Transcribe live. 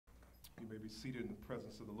You may be seated in the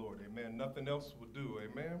presence of the Lord. Amen. Nothing else will do.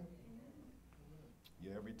 Amen.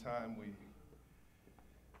 Yeah, every time we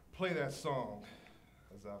play that song,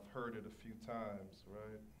 as I've heard it a few times,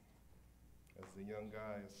 right? As the young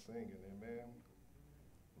guy is singing, amen.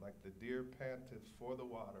 Like the deer panteth for the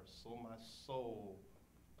water, so my soul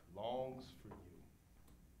longs for you.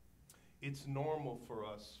 It's normal for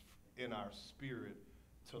us in our spirit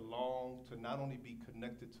to long to not only be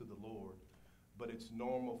connected to the Lord, but it's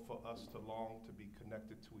normal for us to long to be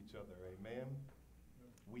connected to each other, amen?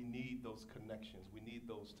 We need those connections. We need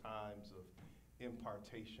those times of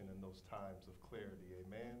impartation and those times of clarity,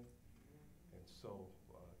 amen? And so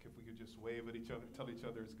if we could just wave at each other, tell each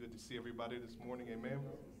other it's good to see everybody this morning, amen?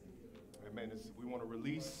 Amen. We want to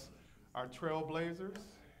release our trailblazers,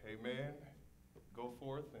 amen? Go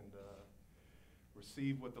forth and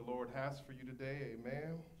receive what the Lord has for you today,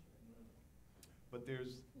 amen? But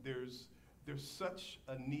there's such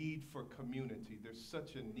a need for community. There's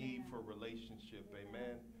such a need for relationship,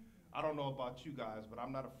 amen? I don't know about you guys, but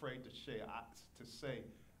I'm not afraid to say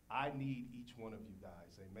I need each one of you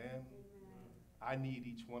guys, amen? I need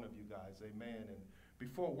each one of you guys, amen? And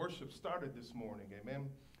before worship started this morning, amen,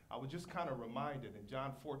 I was just kind of reminded in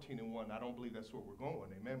John 14:1, I don't believe that's where we're going,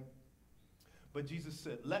 amen? But Jesus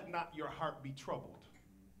said, let not your heart be troubled.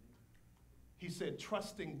 He said,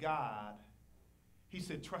 trust in God. He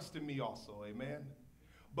said, trust in me also, amen?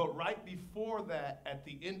 But right before that, at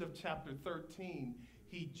the end of chapter 13,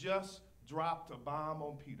 he just dropped a bomb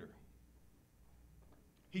on Peter.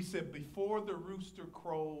 He said, before the rooster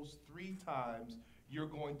crows 3 times, you're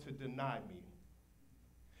going to deny me.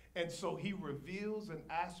 And so he reveals an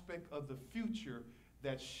aspect of the future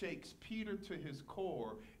that shakes Peter to his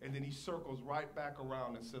core, and then he circles right back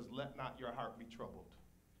around and says, let not your heart be troubled.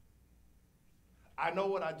 I know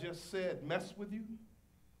what I just said mess with you,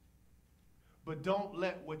 but don't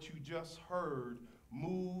let what you just heard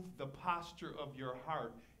move the posture of your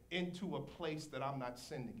heart into a place that I'm not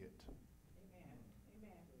sending it. Amen.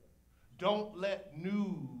 Amen. Don't let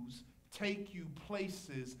news take you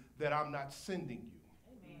places that I'm not sending you.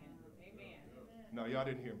 Amen. Amen. No, y'all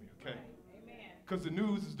didn't hear me, okay? Amen. Because the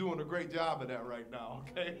news is doing a great job of that right now,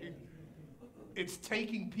 okay? It's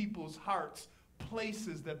taking people's hearts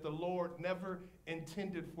places that the Lord never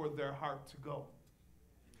intended for their heart to go.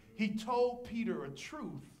 He told Peter a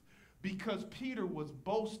truth because Peter was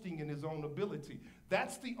boasting in his own ability.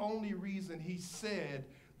 That's the only reason he said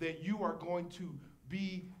that you are going to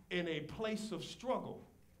be in a place of struggle.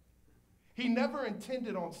 He never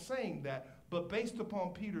intended on saying that, but based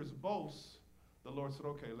upon Peter's boast, the Lord said,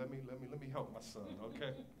 okay, let me help my son,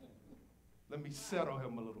 okay? Let me settle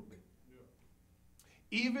him a little bit.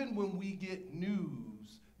 Even when we get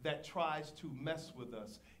news that tries to mess with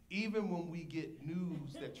us, even when we get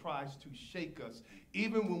news that tries to shake us,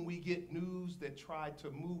 even when we get news that try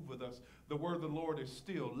to move with us, the word of the Lord is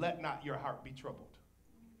still, let not your heart be troubled.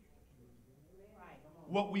 Right.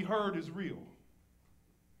 What we heard is real.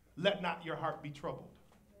 Let not your heart be troubled.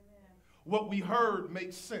 What we heard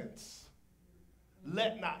makes sense.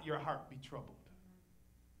 Let not your heart be troubled.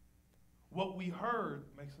 What we heard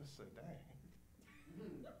makes us say, dang.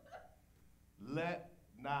 Let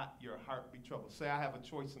not your heart be troubled. Say, I have a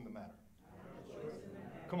choice in the matter.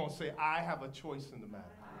 Come on, say, I have a choice in the matter.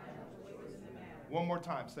 One more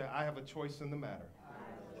time, say, I have a choice in the matter.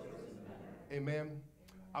 Amen.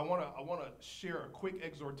 I want to share a quick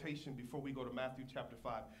exhortation before we go to Matthew chapter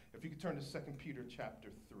 5. If you could turn to 2 Peter chapter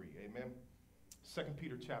 3. Amen. 2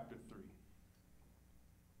 Peter chapter 3.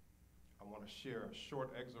 I want to share a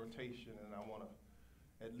short exhortation, and I want to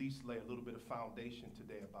at least lay a little bit of foundation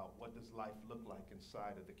today about what does life look like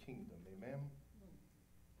inside of the kingdom, amen?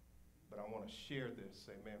 But I want to share this,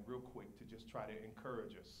 amen, real quick to just try to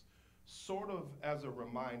encourage us, sort of as a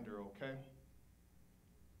reminder, okay?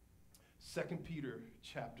 2 Peter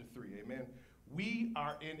chapter 3, amen? We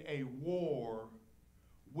are in a war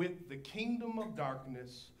with the kingdom of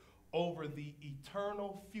darkness over the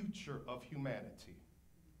eternal future of humanity,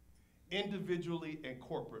 individually and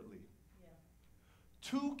corporately.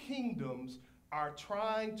 Two kingdoms are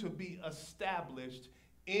trying to be established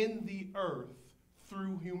in the earth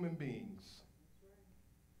through human beings.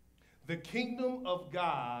 The kingdom of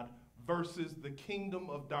God versus the kingdom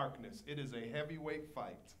of darkness. It is a heavyweight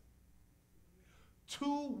fight.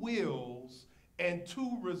 Two wills and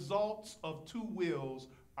two results of two wills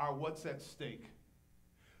are what's at stake.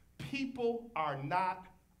 People are not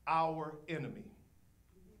our enemy.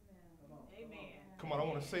 Amen. Come on, I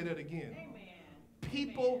want to say that again. Amen.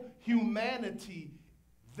 People, humanity,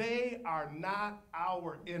 they are not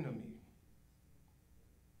our enemy.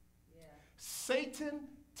 Yeah. Satan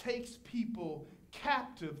takes people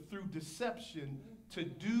captive through deception to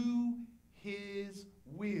do his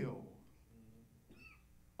will.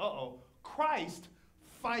 Christ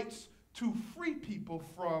fights to free people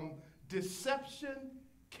from deception,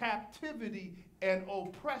 captivity, and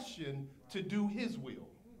oppression to do his will.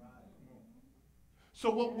 So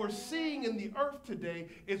what we're seeing in the earth today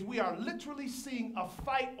is we are literally seeing a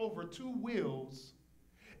fight over two wills.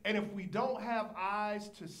 And if we don't have eyes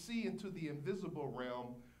to see into the invisible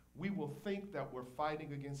realm, we will think that we're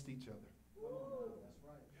fighting against each other.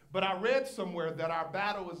 But I read somewhere that our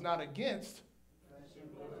battle is not against.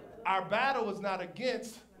 Our battle is not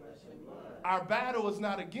against. Our battle is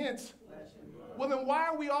not against. Well, then why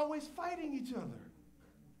are we always fighting each other?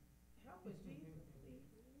 Help us, Jesus, please.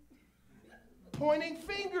 Pointing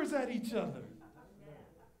fingers at each other.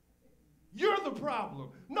 You're the problem.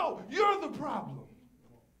 No, you're the problem.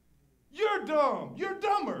 You're dumb. You're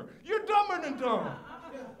dumber. You're dumber than dumb.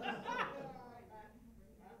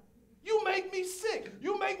 You make me sick.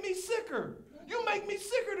 You make me sicker. You make me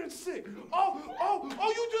sicker than sick. Oh,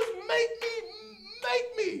 you just make me.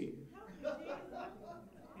 Make me.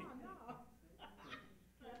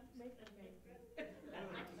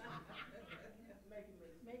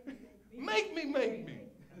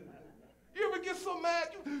 You ever get so mad?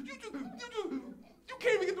 You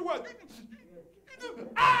can't even get the word.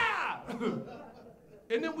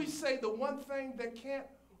 And then we say the one thing that can't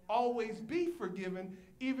always be forgiven,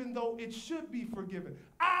 even though it should be forgiven.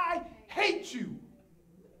 I hate you.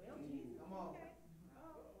 Come on.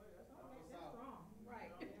 That's wrong.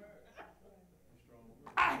 Right.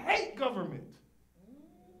 I hate government.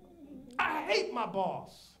 I hate my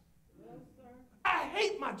boss. I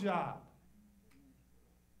hate my job.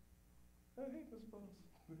 I hate this boss.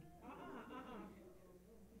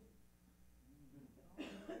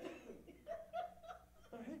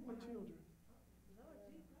 I hate my children.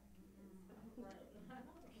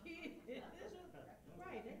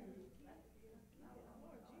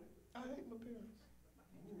 I hate my parents.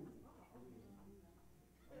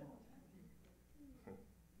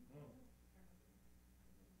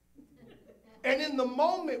 And in the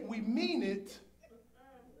moment we mean it.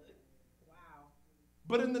 Wow.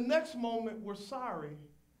 But in the next moment we're sorry.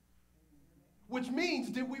 Which means,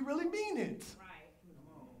 did we really mean it? Right.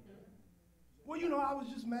 Well, I was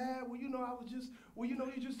just mad. Well, you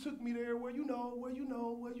just took me there. Well, you know.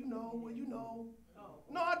 Oh.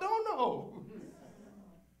 No, I don't know.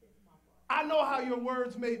 I know how your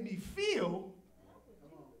words made me feel.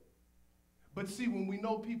 But see, when we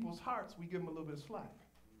know people's hearts, we give them a little bit of slack.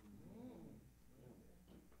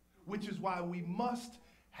 Which is why we must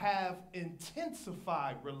have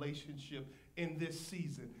intensified relationship in this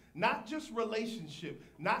season. Not just relationship,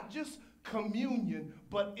 not just communion,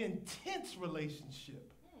 but intense relationship.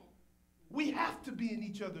 We have to be in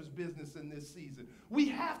each other's business in this season. We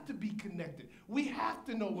have to be connected. We have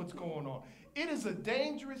to know what's going on. It is a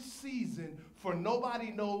dangerous season for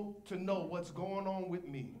nobody to know what's going on with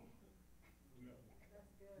me.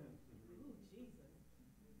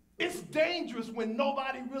 It's dangerous when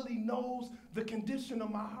nobody really knows the condition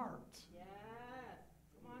of my heart. Yes.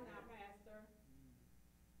 Come on now, Pastor.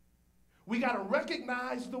 We got to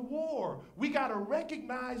recognize the war. We got to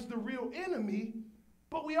recognize the real enemy,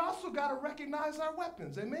 but we also got to recognize our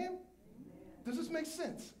weapons. Amen? Does this make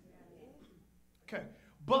sense? Okay.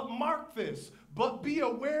 But mark this, but be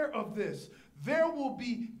aware of this. There will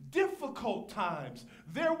be difficult times.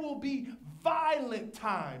 There will be violent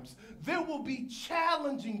times. There will be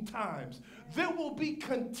challenging times. There will be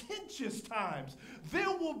contentious times. There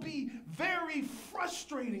will be very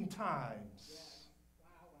frustrating times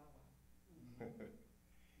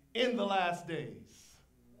in the last days.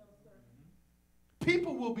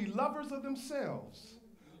 People will be lovers of themselves,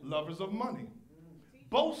 lovers of money,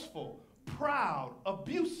 boastful, proud,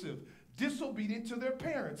 abusive, disobedient to their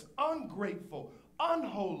parents, ungrateful,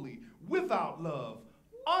 unholy, without love,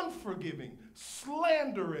 unforgiving,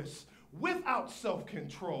 slanderous, without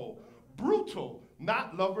self-control, brutal,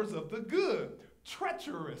 not lovers of the good,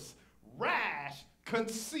 treacherous, rash,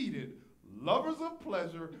 conceited, lovers of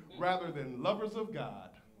pleasure rather than lovers of God.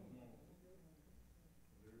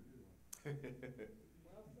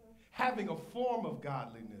 Having a form of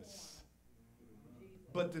godliness,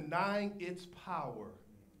 but denying its power,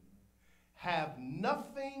 have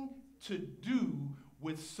nothing to do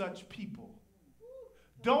with such people.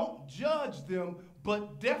 Don't judge them,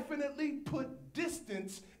 but definitely put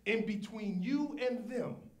distance in between you and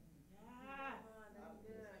them.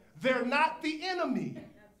 They're not the enemy.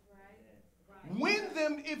 Win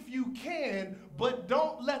them if you can, but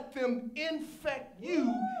don't let them infect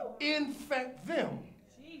you, infect them.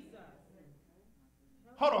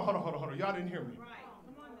 Hold on. Y'all didn't hear me. Right.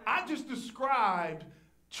 Come on now. I just described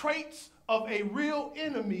traits of a real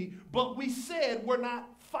enemy, but we said we're not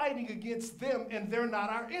fighting against them and they're not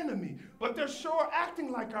our enemy. But they're sure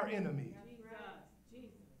acting like our enemy. Jesus.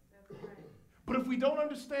 That's right. But if we don't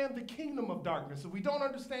understand the kingdom of darkness, if we don't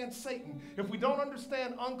understand Satan, if we don't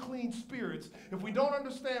understand unclean spirits, if we don't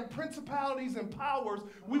understand principalities and powers,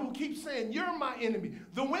 we will keep saying, you're my enemy.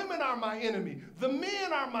 The women are my enemy. The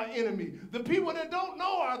men are my enemy. The people that don't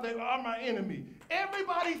know are my enemy.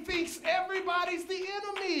 Everybody thinks everybody's the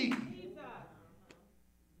enemy.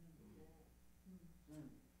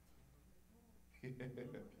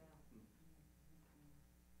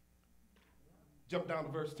 Jump down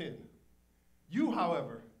to verse 10. You,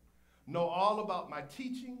 however, know all about my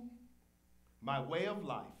teaching, my way of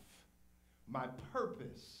life, my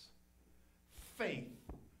purpose, faith,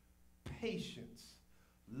 patience,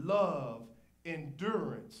 love,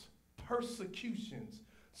 endurance, persecutions,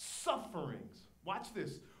 sufferings. Watch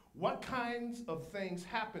this. What kinds of things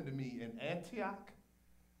happened to me in Antioch,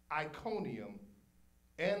 Iconium,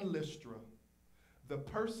 and Lystra, the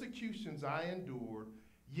persecutions I endured,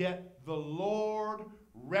 yet the Lord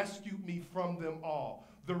rescued me from them all.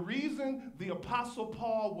 The reason the Apostle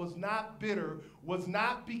Paul was not bitter was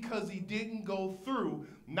not because he didn't go through,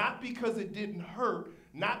 not because it didn't hurt,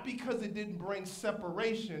 not because it didn't bring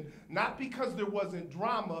separation, not because there wasn't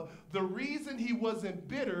drama. The reason he wasn't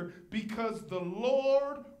bitter, because the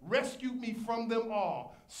Lord rescued me from them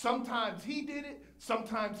all. Sometimes he did it,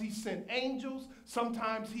 sometimes he sent angels,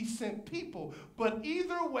 sometimes he sent people. But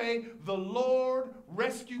either way, the Lord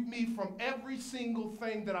rescued me from every single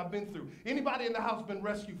thing that I've been through. Anybody in the house been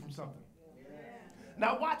rescued from something?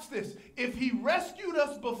 Now watch this. If he rescued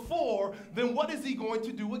us before, then what is he going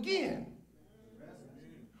to do again?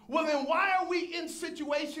 Well, then why are we in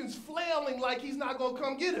situations flailing like he's not going to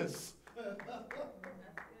come get us?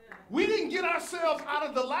 We didn't get ourselves out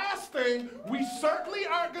of the last thing. We certainly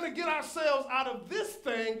aren't going to get ourselves out of this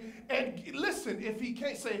thing. And listen, if he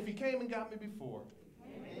came and got me before,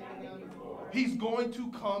 he's going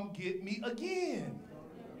to come get me again.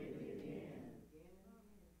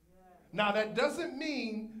 Now, that doesn't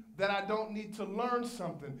mean that I don't need to learn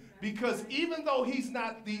something, because even though he's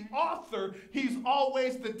not the author, he's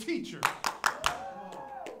always the teacher.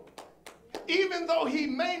 Even though he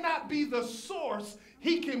may not be the source,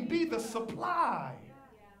 he can be the supply.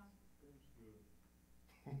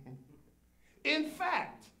 In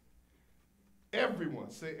fact,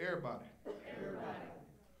 everyone, say everybody,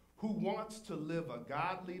 who wants to live a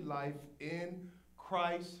godly life in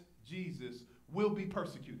Christ Jesus will be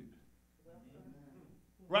persecuted.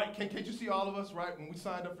 Right? Can't you see all of us, right, when we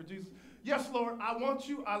signed up for Jesus? Yes, Lord, I want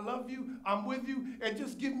you, I love you, I'm with you, and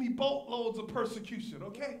just give me boatloads of persecution,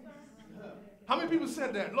 okay? How many people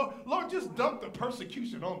said that? Lord, just dump the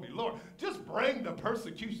persecution on me. Lord, just bring the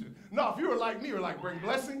persecution. No, if you were like me, you were like, bring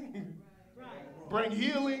blessing, bring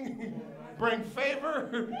healing, bring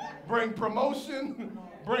favor, bring promotion,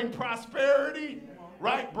 bring prosperity,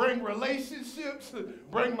 right? Bring relationships,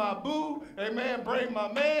 bring my boo, amen, bring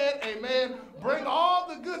my man, amen, bring all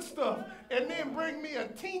the good stuff, and then bring me a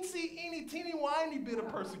teeny whiny bit of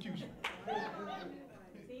persecution.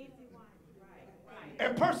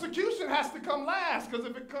 And persecution has to come last, because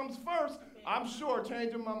if it comes first, I'm sure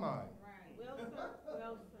changing my mind.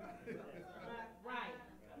 Well, right.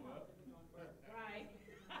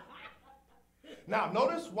 Now,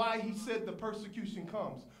 notice why he said the persecution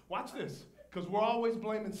comes. Watch this, because we're always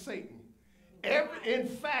blaming Satan. In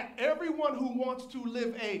fact, everyone who wants to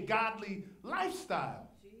live a godly lifestyle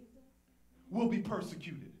will be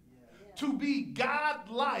persecuted. To be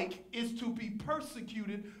God-like is to be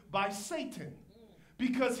persecuted by Satan,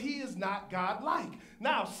 because he is not God-like.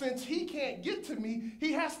 Now, since he can't get to me,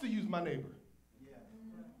 he has to use my neighbor.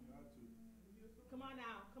 Come on now.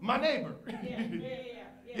 My neighbor.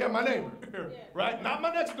 Yeah, my neighbor. Right? Not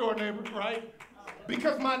my next door neighbor, right?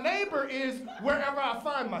 Because my neighbor is wherever I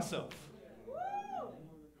find myself.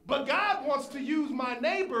 But God wants to use my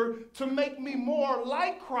neighbor to make me more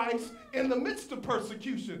like Christ in the midst of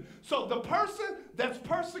persecution. So the person that's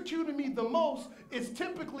persecuting me the most is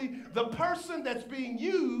typically the person that's being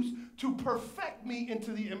used to perfect me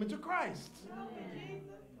into the image of Christ.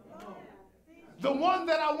 The one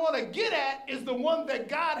that I want to get at is the one that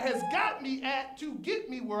God has got me at to get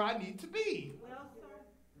me where I need to be.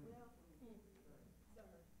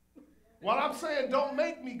 While I'm saying don't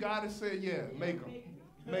make me, God is saying, yeah, make them.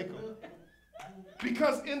 Make them.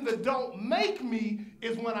 Because in the don't make me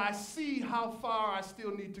is when I see how far I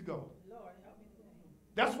still need to go.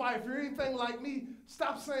 That's why if you're anything like me,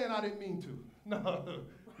 stop saying I didn't mean to.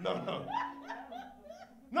 No.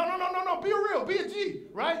 No, no, no, no, no. Be real. Be a G,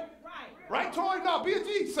 right? Right. Right, Toy? No, be a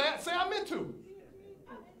G. Say I meant to.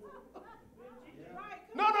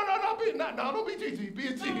 Right. No, no, no, no. Don't be GG. Be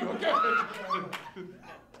a G, okay?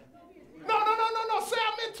 No. Say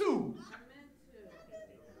I meant to.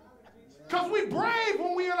 Because we brave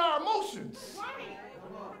when we in our emotions. Right.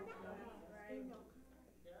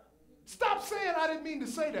 Stop saying I didn't mean to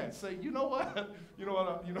say that. Say, you know what? You know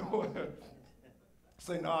what?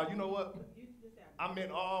 Say, nah, you know what? I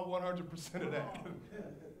meant all 100% of that.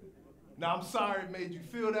 Now, I'm sorry it made you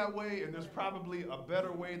feel that way, and there's probably a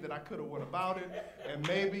better way that I could have went about it, and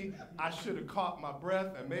maybe I should have caught my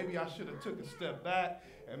breath, and maybe I should have took a step back,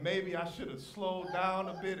 and maybe I should have slowed down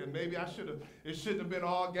a bit, and maybe it shouldn't have been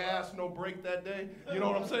all gas, no brake that day. You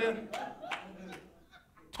know what I'm saying?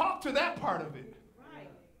 Talk to that part of it. Right.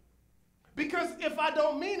 Because if I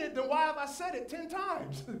don't mean it, then why have I said it 10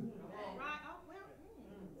 times? Right. Oh, well,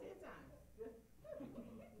 10 times.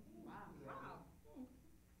 Wow.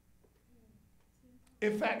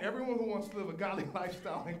 In fact, everyone who wants to live a godly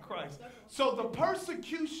lifestyle in Christ. So the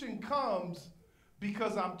persecution comes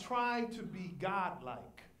because I'm trying to be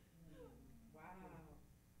godlike. Wow.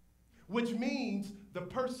 Which means the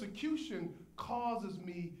persecution causes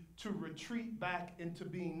me to retreat back into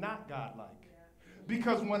being not godlike.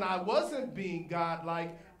 Because when I wasn't being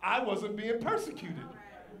godlike, I wasn't being persecuted.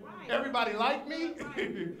 Right. Everybody liked me.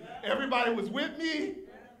 Everybody was with me.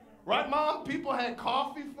 Right, Mom? People had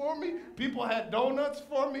coffee for me. People had donuts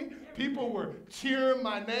for me. People were cheering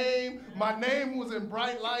my name. My name was in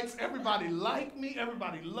bright lights. Everybody liked me.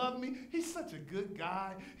 Everybody loved me. He's such a good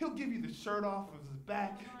guy. He'll give you the shirt off of his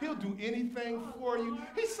back. He'll do anything for you.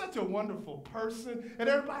 He's such a wonderful person. And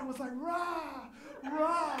everybody was like, rah,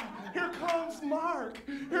 rah. Here comes Mark.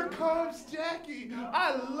 Here comes Jackie.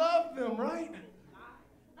 I love them, right?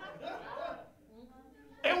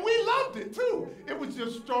 And we loved it too. It was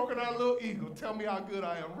just stroking our little ego. Tell me how good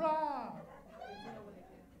I am. Rah.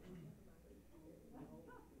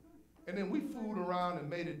 And then we fooled around and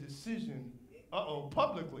made a decision,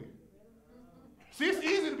 publicly. See, it's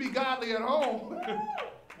easy to be godly at home,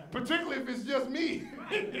 particularly if it's just me.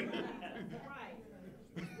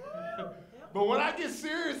 But when I get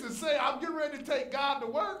serious and say I'm getting ready to take God to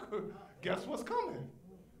work, guess what's coming?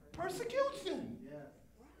 Persecution.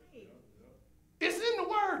 It's in the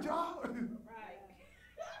word, y'all. Right.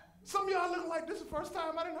 Some of y'all look like this is the first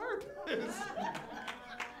time I done heard this.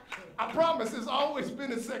 I promise it's always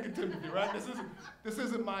been in 2 Timothy, right? This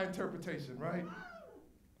isn't my interpretation, right?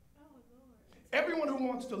 Everyone who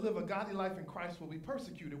wants to live a godly life in Christ will be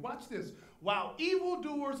persecuted. Watch this. While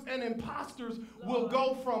evildoers and imposters will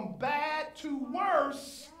go from bad to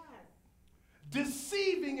worse,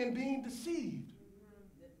 deceiving and being deceived.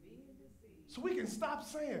 So we can stop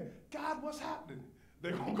saying, God, what's happening?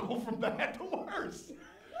 They're going to go from bad to worse.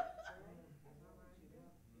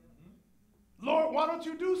 Lord, why don't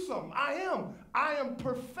you do something? I am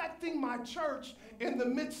perfecting my church in the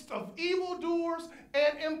midst of evildoers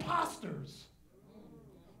and imposters.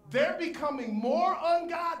 They're becoming more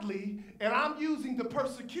ungodly, and I'm using the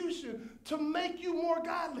persecution to make you more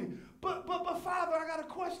godly. But Father, I got a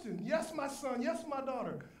question. Yes, my son. Yes, my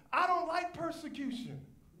daughter. I don't like persecution.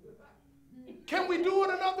 Can we do it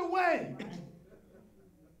another way?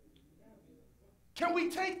 Can we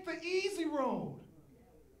take the easy road?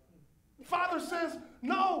 Father says,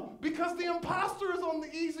 no, because the imposter is on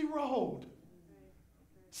the easy road.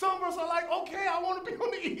 Some of us are like, okay, I want to be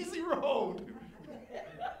on the easy road.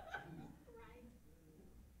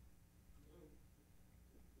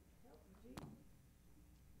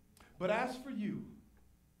 But as for you,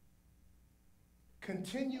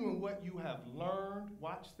 continue in what you have learned,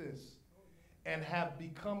 watch this, and have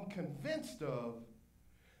become convinced of,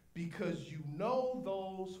 because you know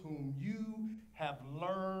those whom you have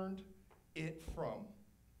learned it from,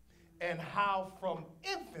 and how from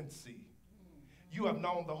infancy you have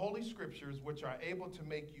known the Holy Scriptures, which are able to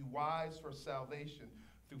make you wise for salvation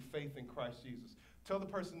through faith in Christ Jesus. Tell the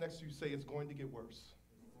person next to you, say it's going to get worse.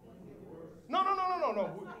 No.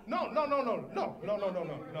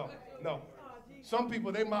 Some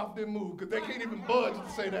people, their mouth didn't move because they can't even budge to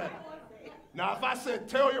say that. Now, if I said,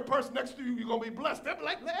 tell your person next to you, you're going to be blessed, they'll be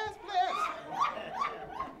like, bless.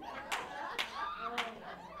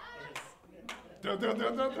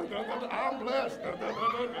 I'm blessed.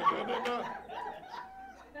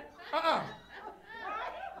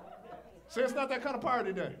 See, it's not that kind of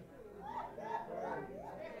party today.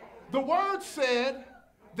 The word said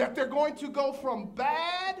that they're going to go from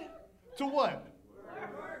bad to what?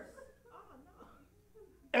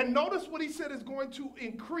 And notice what he said is going to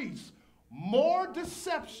increase. More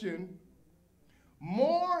deception,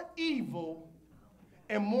 more evil,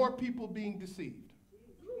 and more people being deceived.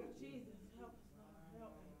 Jesus, help us,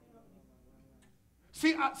 Lord. Help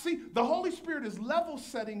me. See, the Holy Spirit is level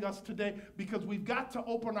setting us today because we've got to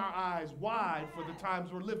open our eyes wide for the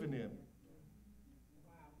times we're living in.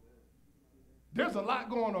 There's a lot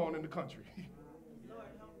going on in the country. Lord,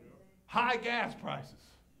 help me. High gas prices,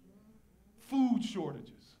 food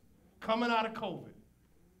shortages, coming out of COVID,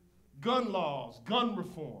 gun laws, gun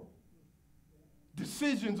reform,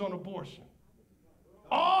 decisions on abortion,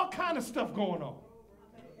 all kind of stuff going on.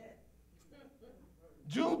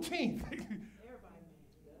 Juneteenth.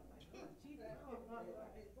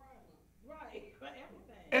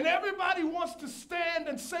 And everybody wants to stand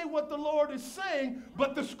and say what the Lord is saying,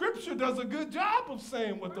 but the scripture does a good job of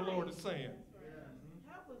saying what the Lord is saying.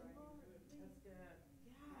 Help us, Lord. That's good. Yes,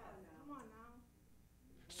 come on now.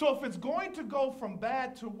 So if it's going to go from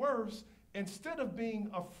bad to worse, instead of being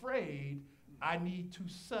afraid, I need to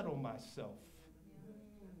settle myself.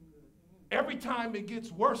 Every time it gets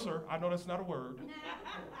worser, I know that's not a word,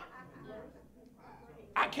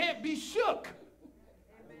 I can't be shook.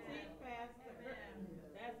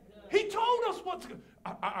 He told us what's good.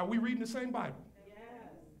 Are we reading the same Bible? Yes.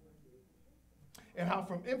 And how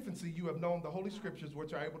from infancy you have known the Holy Scriptures,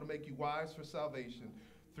 which are able to make you wise for salvation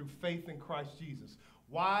through faith in Christ Jesus.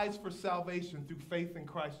 Wise for salvation through faith in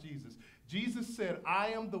Christ Jesus. Jesus said, I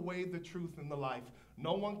am the way, the truth, and the life.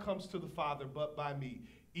 No one comes to the Father but by me.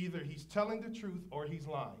 Either he's telling the truth or he's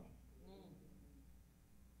lying.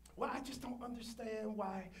 Well, I just don't understand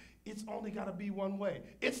why it's only got to be one way.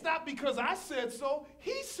 It's not because I said so.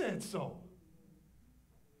 He said so.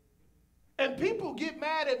 And people get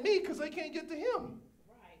mad at me because they can't get to him.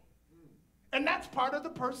 Right. And that's part of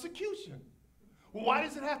the persecution. Well, why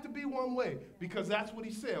does it have to be one way? Because that's what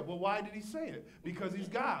he said. Well, why did he say it? Because he's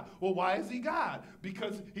God. Well, why is he God?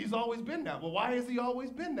 Because he's always been that. Well, why has he always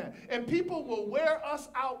been that? And people will wear us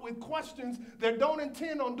out with questions that don't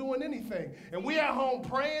intend on doing anything. And we at home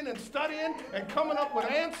praying and studying and coming up with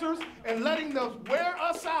answers and letting those wear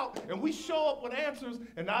us out. And we show up with answers,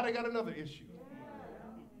 and now they got another issue.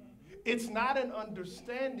 It's not an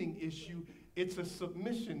understanding issue. It's a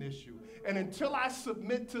submission issue. And until I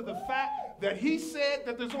submit to the fact that he said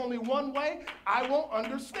that there's only one way, I won't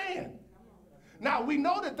understand. Now, we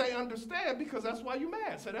know that they understand because that's why you're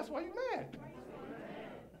mad. So that's why you're mad.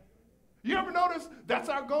 You ever notice that's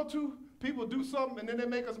our go-to? People do something and then they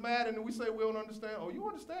make us mad and then we say we don't understand. Oh, you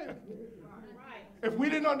understand. Right. If we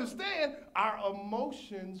didn't understand, our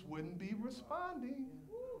emotions wouldn't be responding.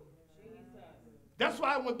 That's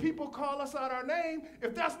why when people call us out our name,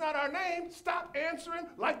 if that's not our name, stop answering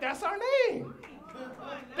like that's our name.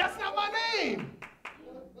 That's not my name.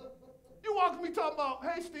 You walk to me talking about,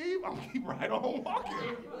 hey, Steve, I'm going to keep right on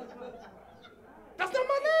walking. That's not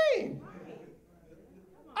my name.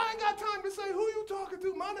 I ain't got time to say, who you talking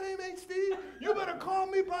to? My name ain't Steve. You better call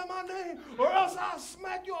me by my name or else I'll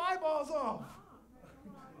smack your eyeballs off.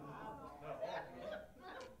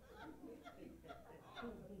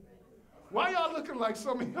 Why y'all looking like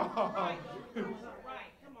some of y'all? Right. Come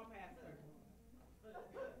on, Pastor.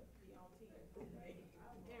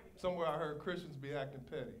 Somewhere I heard Christians be acting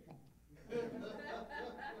petty.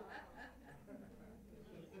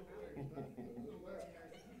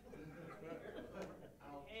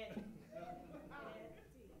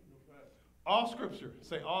 All scripture,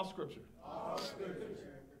 say all scripture,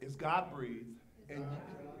 is God-breathed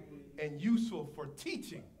and useful for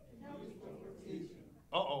teaching.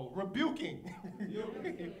 Rebuking,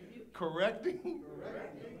 correcting,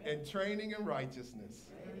 and training in righteousness,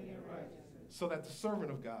 so that the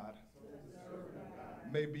servant of God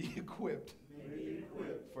may be equipped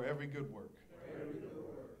for every good work.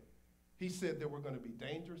 He said there were going to be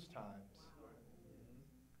dangerous times,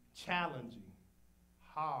 challenging,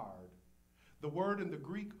 hard. The word in the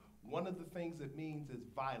Greek, one of the things it means is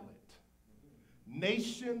violent.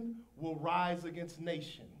 Nation will rise against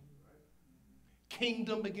nation.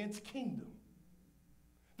 Kingdom against kingdom.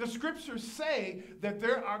 The scriptures say that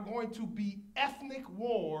there are going to be ethnic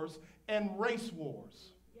wars and race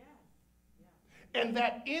wars. Yeah. And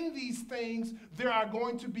that in these things, there are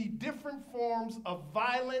going to be different forms of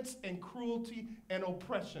violence and cruelty and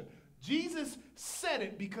oppression. Jesus said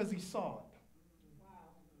it because he saw it. Wow.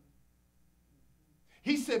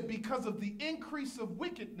 He said, because of the increase of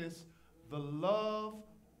wickedness, the love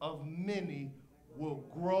of many will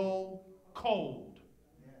grow cold.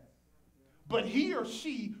 But he or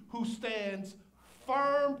she who stands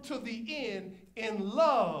firm to the end in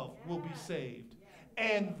love will be saved.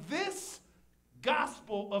 And this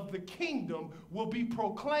gospel of the kingdom will be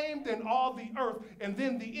proclaimed in all the earth, and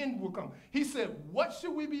then the end will come. He said, what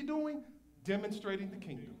should we be doing? Demonstrating the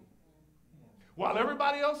kingdom. While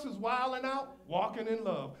everybody else is wilding out, walking in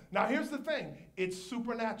love. Now here's the thing, it's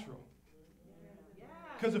supernatural.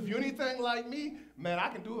 Because if you're anything like me, man, I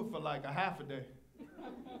can do it for like a half a day.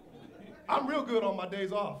 I'm real good on my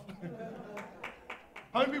days off.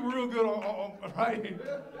 How many people real good on right?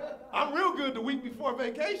 I'm real good the week before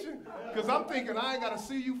vacation because I'm thinking I ain't got to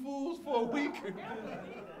see you fools for a week.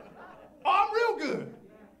 Oh, I'm real good.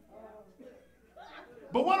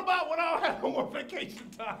 But what about when I don't have no more vacation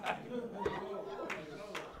time?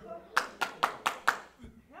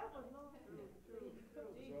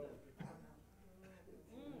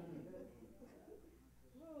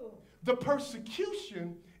 The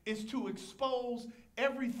persecution is to expose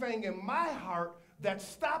everything in my heart that's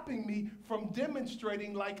stopping me from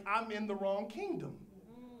demonstrating like I'm in the wrong kingdom.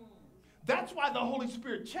 That's why the Holy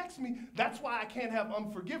Spirit checks me. That's why I can't have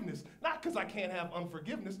unforgiveness. Not because I can't have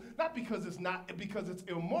unforgiveness, not because it's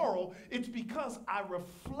immoral. It's because I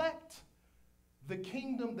reflect the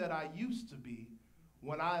kingdom that I used to be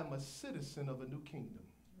when I am a citizen of a new kingdom.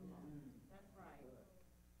 That's right.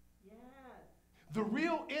 Yes. The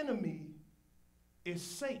real enemy is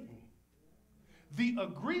Satan. The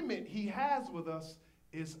agreement he has with us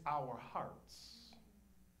is our hearts.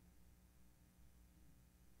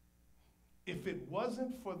 If it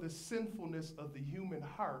wasn't for the sinfulness of the human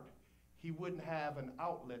heart, he wouldn't have an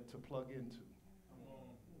outlet to plug into.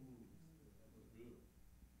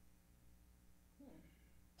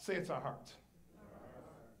 Say it's our heart.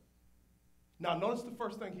 Now notice the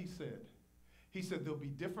first thing he said. He said there'll be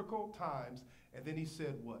difficult times, and then he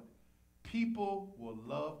said what? People will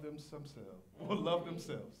love themselves. Will love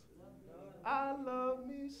themselves. I love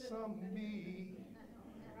me some me.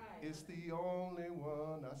 It's the only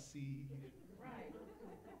one I see.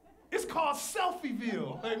 It's called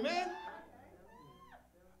selfie-ville, amen?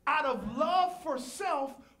 Out of love for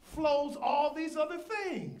self flows all these other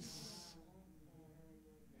things.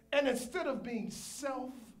 And instead of being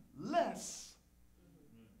selfless,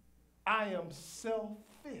 I am selfish.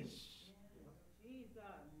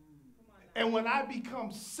 And when I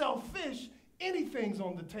become selfish, anything's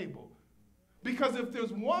on the table. Because if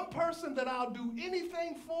there's one person that I'll do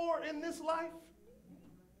anything for in this life,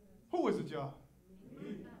 who is it, y'all?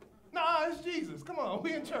 Nah, it's Jesus. Come on,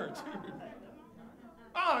 we in church.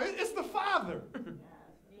 It's the Father.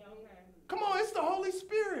 Come on, it's the Holy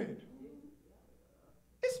Spirit.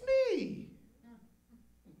 It's me.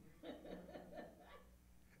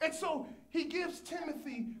 And so he gives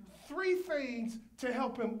Timothy 3 things to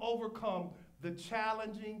help him overcome the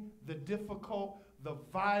challenging, the difficult, the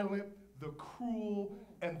violent, the cruel,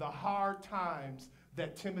 and the hard times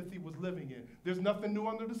that Timothy was living in. There's nothing new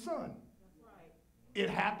under the sun. It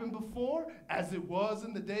happened before, as it was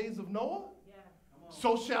in the days of Noah.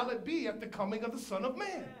 So shall it be at the coming of the Son of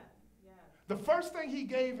Man. The first thing he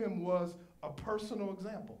gave him was a personal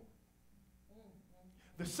example.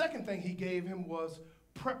 The second thing he gave him was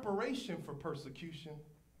preparation for persecution.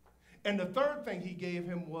 And the third thing he gave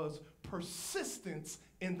him was persistence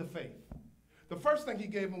in the faith. The first thing he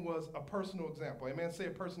gave him was a personal example. Amen. Say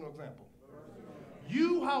a personal example.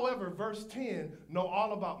 You, however, verse 10, know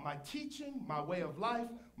all about my teaching, my way of life,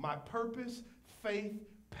 my purpose, faith,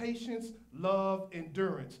 patience, love,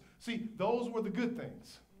 endurance. See, those were the good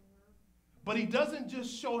things. But he doesn't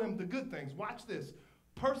just show him the good things. Watch this.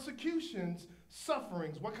 Persecutions,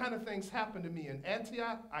 sufferings, what kind of things happened to me in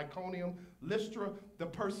Antioch, Iconium, Lystra, the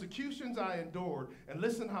persecutions I endured. And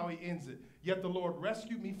listen how he ends it. Yet the Lord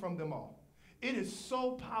rescued me from them all. It is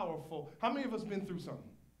so powerful. How many of us been through something?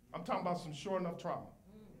 I'm talking about some sure enough trauma.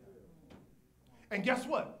 And guess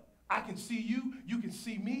what? I can see you. You can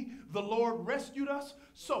see me. The Lord rescued us.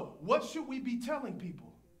 So what should we be telling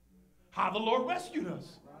people? How the Lord rescued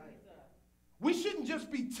us. We shouldn't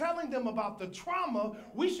just be telling them about the trauma.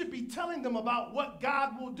 We should be telling them about what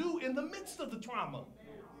God will do in the midst of the trauma.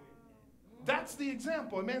 That's the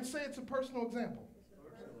example. Amen. Say it's a personal example.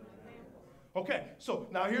 Okay, so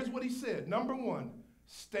now here's what he said. Number 1,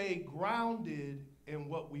 stay grounded in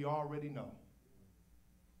what we already know.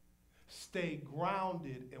 Stay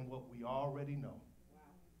grounded in what we already know.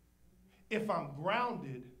 If I'm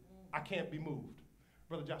grounded, I can't be moved.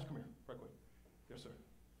 Brother Josh, come here, right quick. Yes, sir.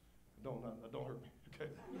 Don't hurt me,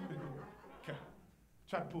 okay? Okay.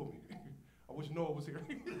 Try to pull me. I wish Noah was here.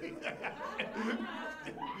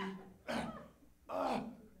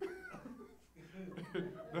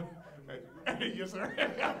 Yes,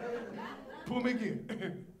 sir. Pull me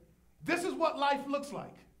again. This is what life looks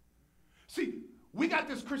like. See, we got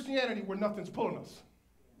this Christianity where nothing's pulling us.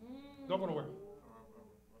 Don't go nowhere.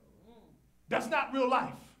 That's not real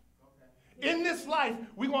life. In this life,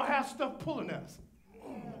 we're going to have stuff pulling us.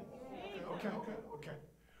 Okay.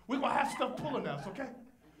 We're going to have stuff pulling us, okay?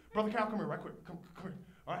 Brother Cal, come here right quick. Come here.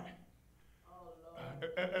 All right.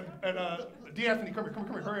 D'Anthony, come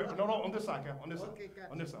here, hurry up. No, on this side, Cal, on this side.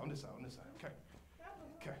 On this side. Okay.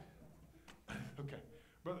 Okay.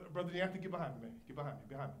 Brother D'Anthony, get behind me, man. Get behind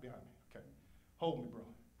me. Okay. Hold me, bro.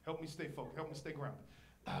 Help me stay focused. Help me stay grounded.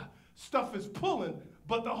 Stuff is pulling,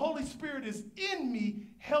 but the Holy Spirit is in me,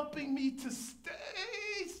 helping me to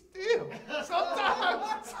stay still.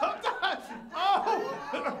 Sometimes. Oh.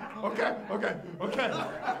 Okay.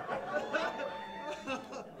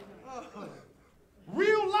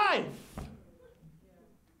 Real life.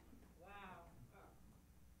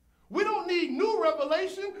 We don't need new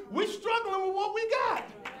revelation. We're struggling with what we got.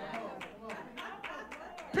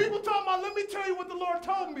 People talking about, let me tell you what the Lord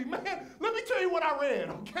told me. Man, let me tell you what I read,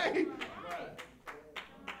 okay?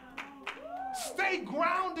 Stay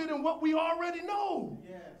grounded in what we already know.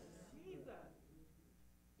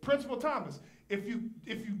 Principal Thomas, if you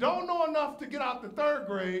don't know enough to get out the 3rd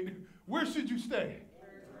grade, where should you stay?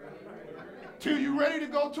 Till you're ready to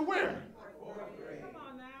go to where?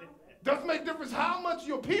 Doesn't make difference how much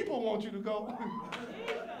your people want you to go.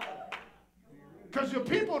 Because your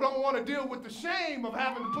people don't want to deal with the shame of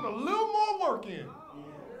having to put a little more work in.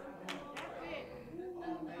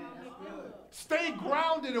 Stay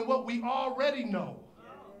grounded in what we already know.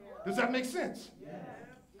 Does that make sense?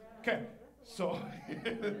 Okay, so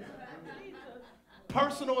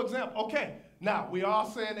personal example. Okay, now we all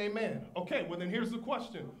saying amen. Okay, well then here's the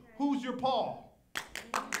question. Who's your Paul?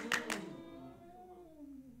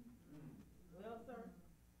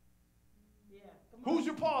 Who's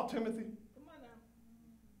your Paul, Timothy? Come on now.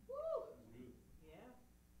 Woo. Yeah.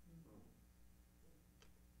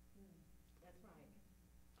 That's right.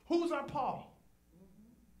 Who's our Paul?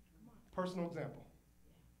 Personal example.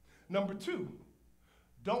 Number 2,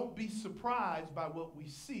 don't be surprised by what we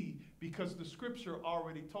see because the scripture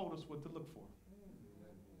already told us what to look for.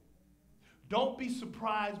 Don't be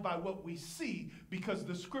surprised by what we see because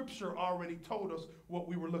the scripture already told us what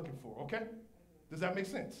we were looking for, okay? Does that make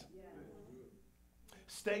sense?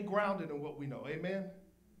 Stay grounded in what we know. Amen?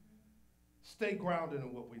 Stay grounded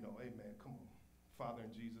in what we know. Amen. Come on. Father,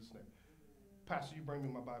 in Jesus' name. Pastor, you bring me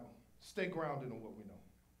my Bible. Stay grounded in what we know.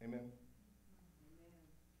 Amen?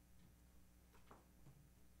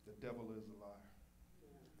 The devil is a liar.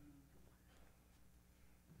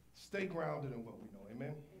 Stay grounded in what we know.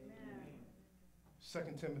 Amen? 2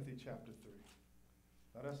 Timothy chapter 3.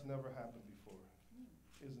 Now that's never happened before.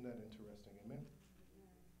 Isn't that interesting? Amen?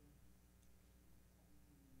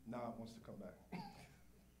 Now it wants to come back.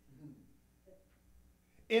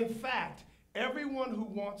 In fact, everyone who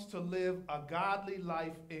wants to live a godly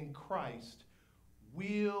life in Christ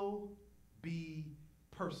will be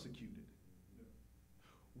persecuted.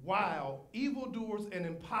 While evildoers and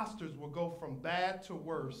impostors will go from bad to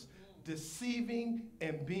worse, deceiving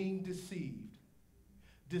and being deceived.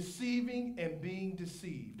 Deceiving and being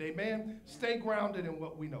deceived. Amen? Stay grounded in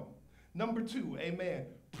what we know. Number 2, amen.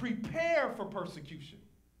 Prepare for persecution.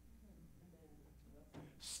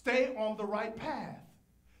 Stay on the right path.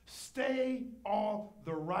 Stay on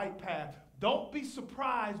the right path. Don't be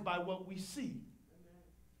surprised by what we see.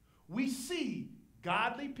 We see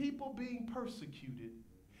godly people being persecuted,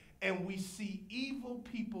 and we see evil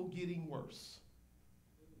people getting worse.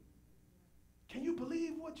 Can you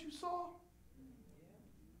believe what you saw?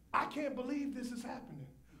 I can't believe this is happening.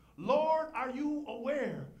 Lord, are you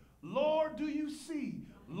aware? Lord, do you see?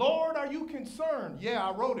 Lord, are you concerned? Yeah,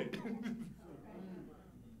 I wrote it.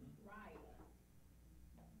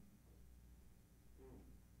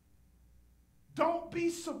 Don't be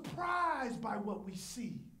surprised by what we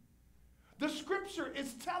see. The scripture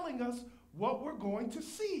is telling us what we're going to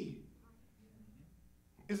see.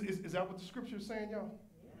 Is that what the scripture is saying, y'all?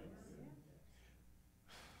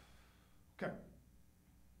 Okay.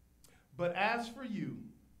 But as for you,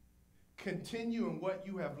 continue in what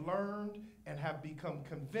you have learned and have become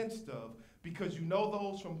convinced of, because you know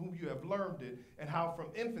those from whom you have learned it, and how from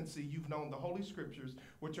infancy you've known the Holy Scriptures,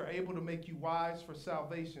 which are able to make you wise for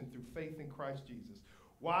salvation through faith in Christ Jesus.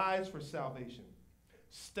 Wise for salvation.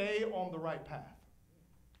 Stay on the right path.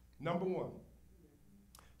 Number 1,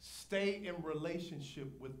 stay in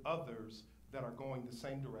relationship with others that are going the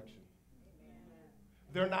same direction.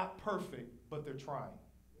 They're not perfect, but they're trying.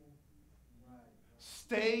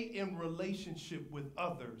 Stay in relationship with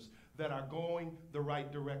others that are going the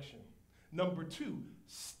right direction. Number 2,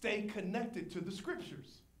 stay connected to the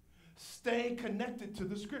scriptures. Stay connected to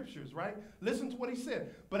the scriptures, right? Listen to what he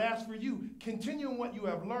said. But as for you, continue in what you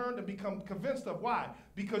have learned and become convinced of. Why?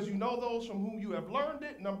 Because you know those from whom you have learned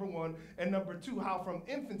it, number one. And number two, how from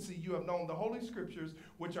infancy you have known the Holy Scriptures,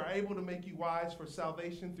 which are able to make you wise for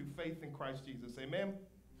salvation through faith in Christ Jesus. Amen?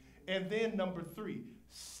 And then number three,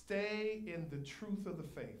 stay in the truth of the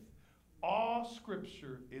faith. All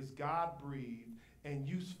Scripture is God-breathed and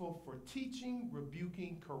useful for teaching,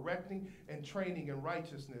 rebuking, correcting, and training in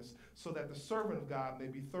righteousness, so that the servant of God may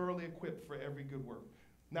be thoroughly equipped for every good work.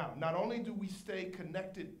 Now, not only do we stay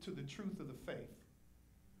connected to the truth of the faith,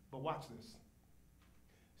 but watch this.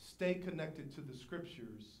 Stay connected to the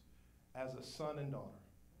scriptures as a son and daughter.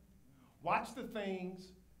 Watch the things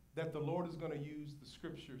that the Lord is going to use the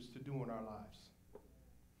scriptures to do in our lives.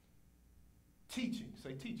 Teaching,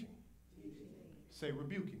 say teaching. Teaching. Say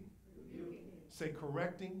rebuking. Rebuking. Say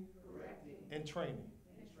correcting, and training.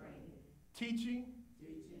 Teaching,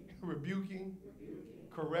 rebuking,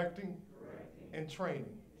 correcting, and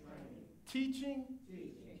training. Teaching,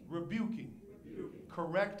 rebuking,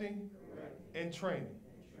 correcting, and training.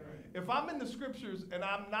 If I'm in the scriptures and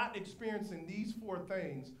I'm not experiencing these four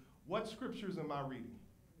things, what scriptures am I reading?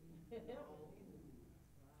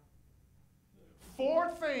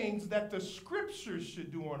 Four things that the scriptures should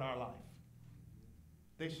do in our life.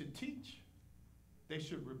 They should teach, they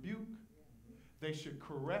should rebuke, they should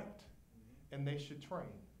correct, and they should train.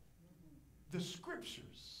 The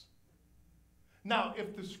scriptures. Now,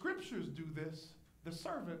 if the scriptures do this, the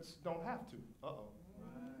servants don't have to. Uh-oh.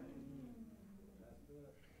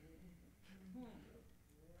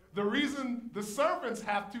 The reason the servants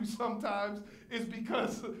have to sometimes is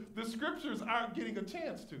because the scriptures aren't getting a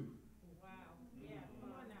chance to.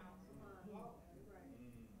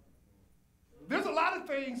 There's a lot of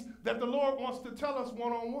things that the Lord wants to tell us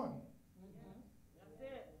one-on-one. That's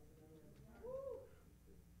it.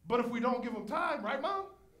 But if we don't give him time, right, Mom?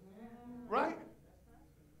 Right?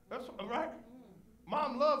 That's right.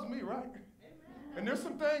 Mom loves me, right? And there's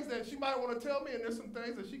some things that she might want to tell me, and there's some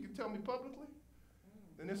things that she can tell me publicly.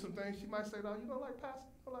 And there's some things she might say, "No, you don't like pastor,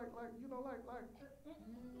 you don't like."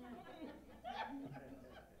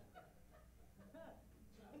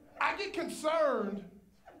 I get concerned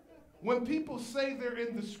when people say they're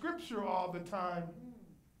in the scripture all the time,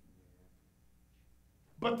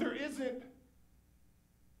 but there isn't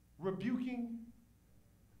rebuking,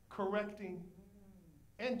 correcting,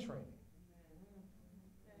 and training.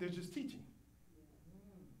 There's just teaching.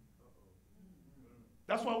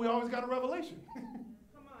 That's why we always got a revelation. Come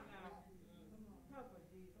on now. Help us,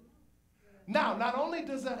 Jesus. Now, not only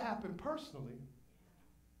does that happen personally,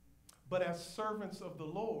 but as servants of the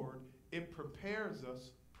Lord, it prepares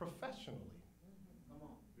us professionally. Come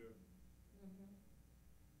on. Yeah.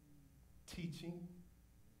 Teaching,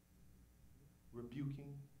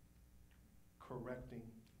 rebuking, correcting,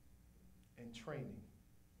 and training.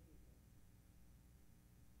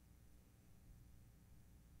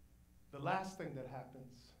 The last thing that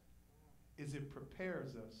happens is it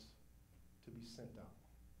prepares us to be sent out.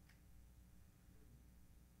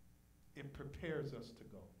 It prepares us to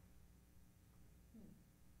go.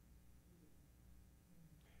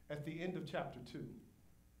 At the end of chapter 2,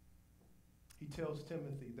 he tells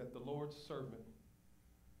Timothy that the Lord's servant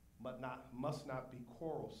must not be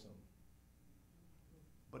quarrelsome,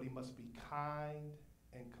 but he must be kind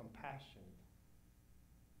and compassionate,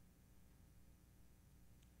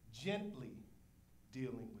 gently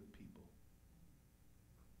dealing with people,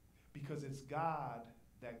 because it's God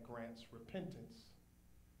that grants repentance,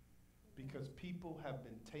 because people have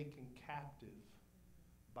been taken captive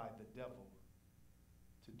by the devil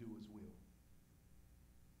to do his will.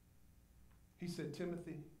 He said,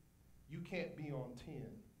 Timothy, you can't be on 10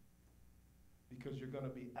 because you're going to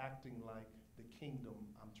be acting like the kingdom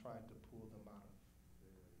I'm trying to pull them out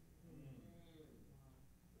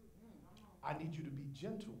of. I need you to be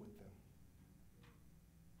gentle with them.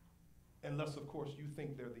 Unless, of course, you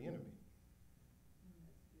think they're the enemy.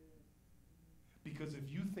 Because if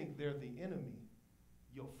you think they're the enemy,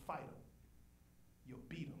 you'll fight them. You'll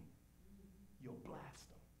beat them. You'll blast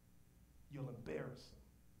them. You'll embarrass them.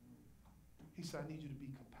 He said, I need you to be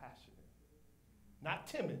compassionate. Not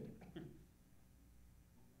timid.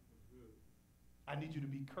 I need you to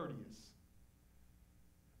be courteous.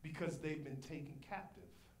 Because they've been taken captive.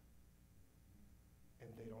 And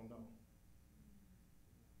they don't know.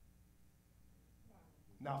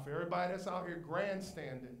 Now, for everybody that's out here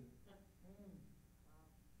grandstanding,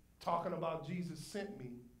 talking about Jesus sent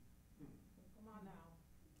me, Come on now.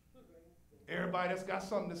 everybody that's got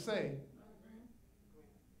something to say,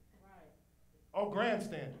 Right. oh,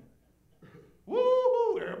 grandstanding.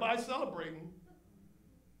 Woo-hoo, everybody celebrating.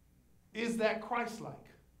 Is that Christ-like?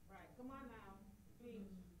 Right. Come on now.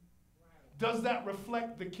 Please. Right. Does that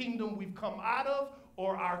reflect the kingdom we've come out of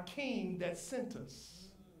or our king that sent us?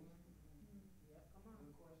 Yep. Come on.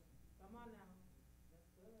 Come on now. That's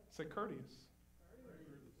good. Say courteous.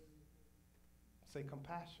 Say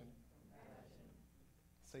compassionate.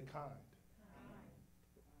 Say kind.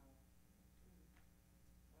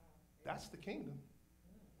 That's the kingdom.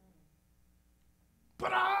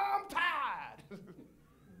 But I'm tired.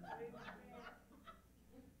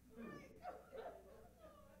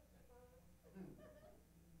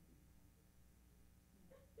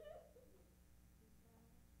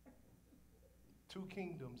 Two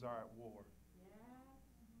kingdoms are at war.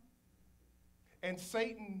 And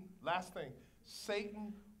Satan, last thing,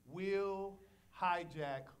 Satan will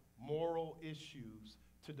hijack moral issues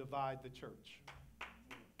to divide the church.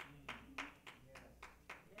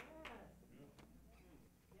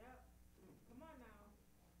 Come on now.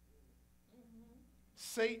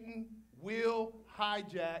 Satan will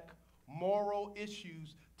hijack moral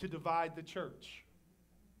issues to divide the church.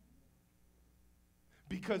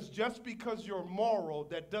 Because just because you're moral,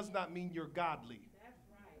 that does not mean you're godly. That's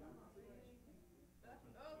right.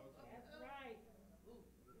 That's right. Say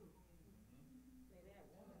that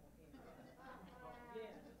one again. Yeah.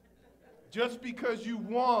 Just because you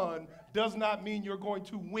won does not mean you're going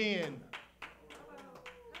to win.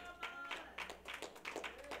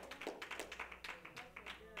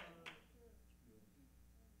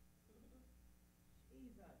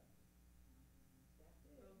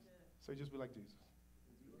 So just be like Jesus.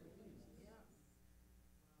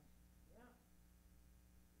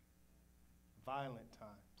 Violent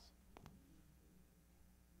times.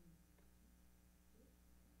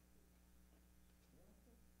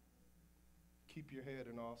 Keep your head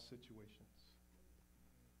in all situations.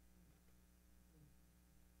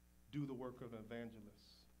 Do the work of an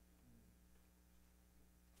evangelist.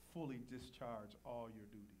 Fully discharge all your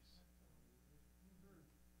duties.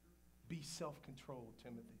 Be self-controlled,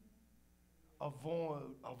 Timothy.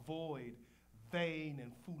 Avoid vain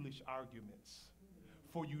and foolish arguments,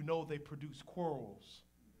 for you know they produce quarrels,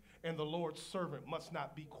 and the Lord's servant must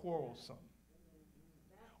not be quarrelsome.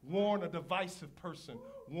 Warn a divisive person.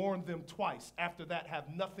 Warn them twice. After that, have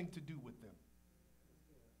nothing to do with them.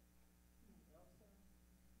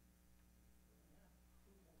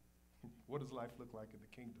 What does life look like in the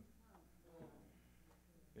kingdom?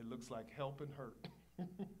 It looks like help and hurt.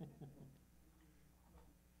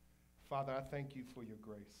 Father, I thank you for your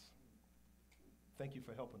grace. Thank you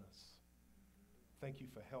for helping us. Thank you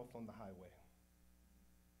for health on the highway.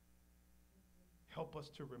 Help us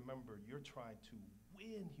to remember you're trying to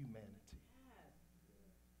win humanity.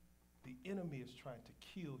 The enemy is trying to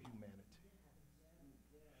kill humanity.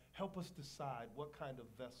 Help us decide what kind of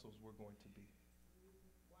vessels we're going to be.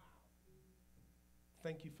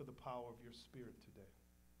 Thank you for the power of your Spirit today.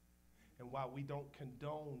 And while we don't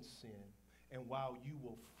condone sin, and while you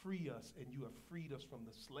will free us, and you have freed us from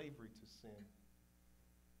the slavery to sin,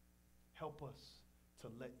 help us to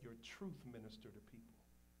let your truth minister to people.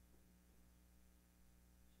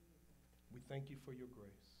 We thank you for your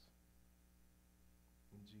grace.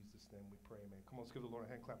 In Jesus' name we pray, amen. Come on, let's give the Lord a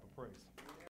hand clap of praise.